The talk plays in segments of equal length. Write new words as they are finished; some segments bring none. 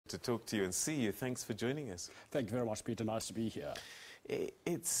to talk to you and see you. Thanks for joining us. Thank you very much, Peter. Nice to be here.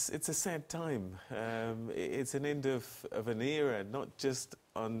 It's a sad time. It's an end of an era, not just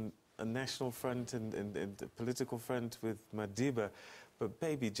on a national front and the political front with Madiba, but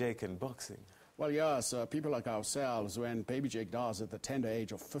Baby Jake and boxing. Well, yes, people like ourselves, when Baby Jake dies at the tender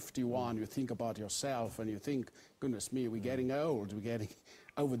age of 51, you think about yourself and you think, goodness me, we're getting old, we're getting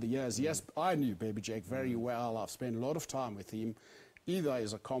over the years. Yes, I knew Baby Jake very well. I've spent a lot of time with him, either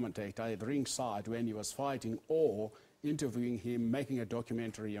as a commentator at ringside when he was fighting or interviewing him, making a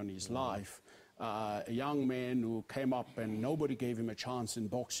documentary on his life. A young man who came up and nobody gave him a chance in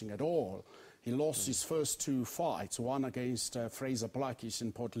boxing at all. He lost his first two fights, one against Fraser Blackis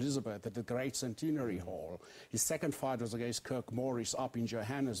in Port Elizabeth at the Great Centenary Hall. His second fight was against Kirk Morris up in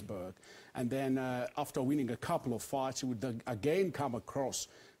Johannesburg. And then after winning a couple of fights, he would again come across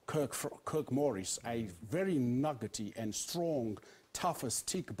Kirk Morris, a very nuggety and strong, tough as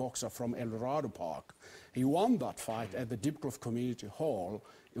stick boxer from El Dorado Park. He won that fight at the Dipcroft Community Hall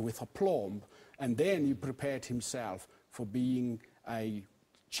with aplomb, and then he prepared himself for being a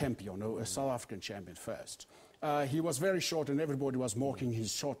champion, or a South African champion first. He was very short and everybody was mocking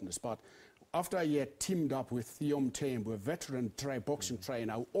his shortness, but after he had teamed up with Theo Mthembu, a veteran boxing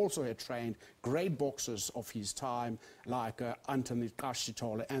trainer who also had trained great boxers of his time like Anthony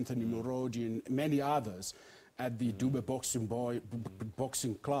Kashitole, Anthony Murodi and many others at the Dube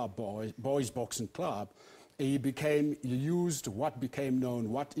Boxing Club, Boys Boxing Club, he used what became known,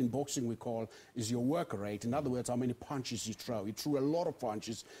 what in boxing we call is your work rate. In other words, how many punches you throw. He threw a lot of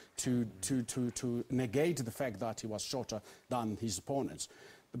punches to negate the fact that he was shorter than his opponents.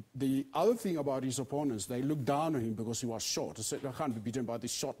 The other thing about his opponents, they looked down on him because he was short. They said, I can't be beaten by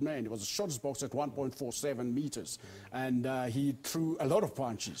this short man. He was the shortest boxer at 1.47 meters, and he threw a lot of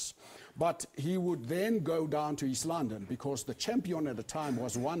punches. But he would then go down to East London because the champion at the time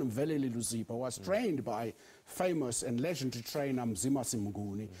was one Dumele Mateza, was trained by famous and legendary trainer Mzima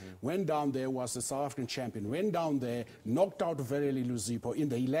Simuguni. Went down there, was the South African champion, went down there, knocked out Dumele Mateza in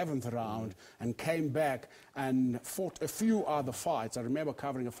the 11th round and came back and fought a few other fights. I remember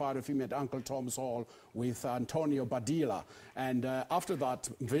covering a fight of him at Uncle Tom's Hall with Antonio Badilla. And after that,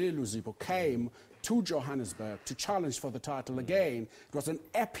 Dumele Mateza came to Johannesburg to challenge for the title again. It was an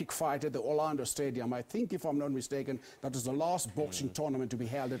epic fight at the Orlando Stadium. I think, if I'm not mistaken, that was the last boxing tournament to be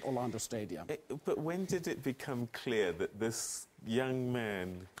held at Orlando Stadium. But when did it become clear that this young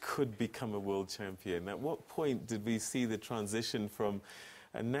man could become a world champion? At what point did we see the transition from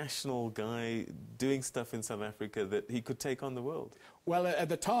a national guy doing stuff in South Africa that he could take on the world? Well, at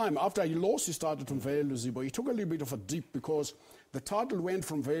the time, after he lost his title to Dumele Mateza, he took a little bit of a dip because the title went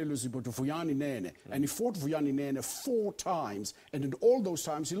from Dumele Mateza to Vuyani Nene, and he fought Vuyani Nene 4 times, and in all those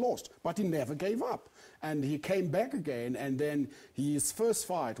times he lost, but he never gave up. And he came back again, and then his first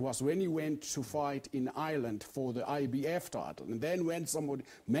fight was when he went to fight in Ireland for the IBF title. And then when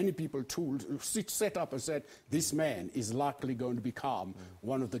many people set up and said, this man is likely going to become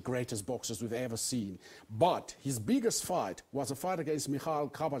one of the greatest boxers we've ever seen. But his biggest fight was a fight against Mikhail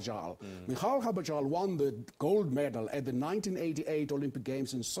Kabajal. Mikhail Kabajal won the gold medal at the 1988 Olympic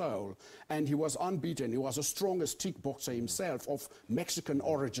Games in Seoul, and he was unbeaten. He was the strongest stick boxer himself of Mexican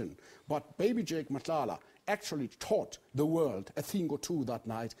origin. But Baby Jake Matlala actually taught the world a thing or two that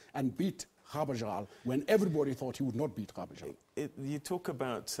night and beat Kabajal when everybody thought he would not beat Kabajal. You talk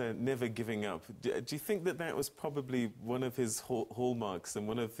about never giving up. Do you think that that was probably one of his hallmarks and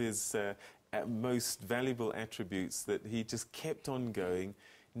one of his most valuable attributes, that he just kept on going,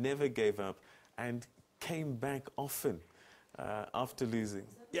 never gave up, and came back often after losing?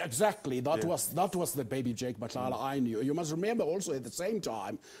 Yeah, exactly. That was the Baby Jake Matlala I knew. You must remember also at the same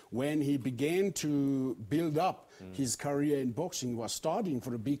time when he began to build up his career in boxing, he was studying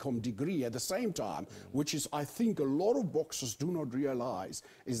for a BCom degree at the same time, which is, I think, a lot of boxers do not realize,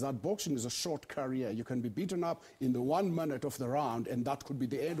 is that boxing is a short career. You can be beaten up in the 1 minute of the round, and that could be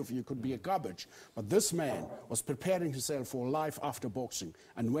the end of you, could be a garbage. But this man was preparing himself for life after boxing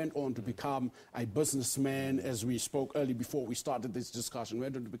and went on to become a businessman, as we spoke early before we started this discussion,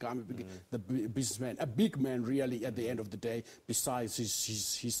 went on to become the businessman, a big man really at the end of the day, besides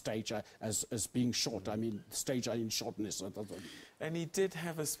his stature as being short. I mean, stature in shortness. And he did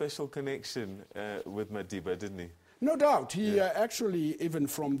have a special connection with Madiba, didn't he? No doubt. He actually, even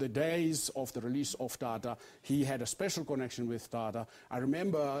from the days of the release of Dada, he had a special connection with Dada. I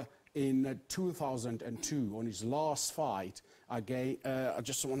remember in 2002 on his last fight again. I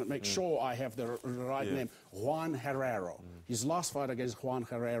just want to make sure I have the right name. Juan Herrero. His last fight against Juan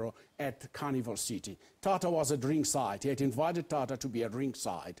Herrero at Carnival City. Tata was at ringside. He had invited Tata to be at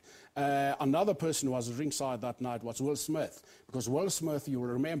ringside. Another person who was at ringside that night was Will Smith, because Will Smith, you will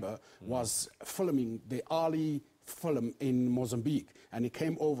remember, was filming the Ali film in Mozambique, and he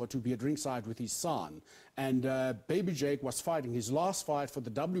came over to be at ringside with his son. And Baby Jake was fighting his last fight for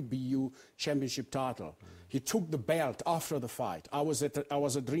the WBU championship title. He took the belt after the fight. I was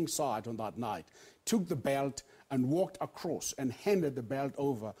at ringside on that night. Took the belt and walked across and handed the belt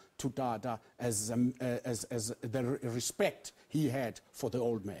over to Tata as the respect he had for the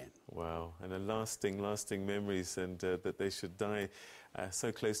old man. Wow, and a lasting memories, and that they should die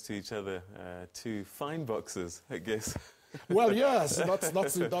so close to each other, two fine boxers, I guess. Well, yes,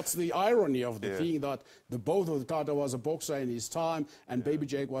 that's the irony of the thing, that both of the Tata was a boxer in his time, and Baby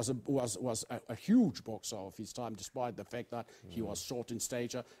Jake was a huge boxer of his time, despite the fact that he was short in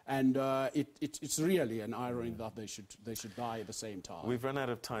stature. And it's really an irony that they should die at the same time. We've run out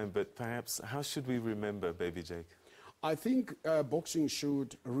of time, but perhaps how should we remember Baby Jake? I think boxing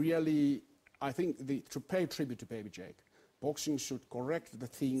should really, to pay tribute to Baby Jake, boxing should correct the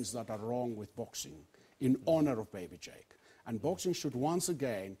things that are wrong with boxing in honor of Baby Jake. And boxing should once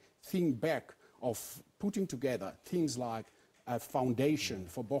again think back of putting together things like a foundation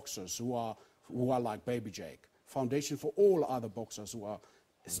for boxers who are like Baby Jake, foundation for all other boxers who are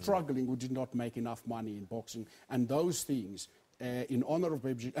struggling, who did not make enough money in boxing, and those things in honor of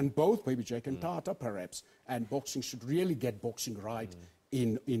Baby Jake, and both Baby Jake and Tata perhaps, and boxing should really get boxing right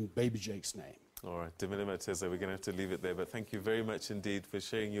in Baby Jake's name. All right, Dumile Mateza, we're going to have to leave it there, but thank you very much indeed for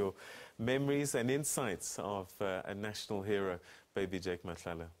sharing your memories and insights of a national hero, Baby Jake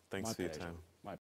Matlala. Thanks for your time.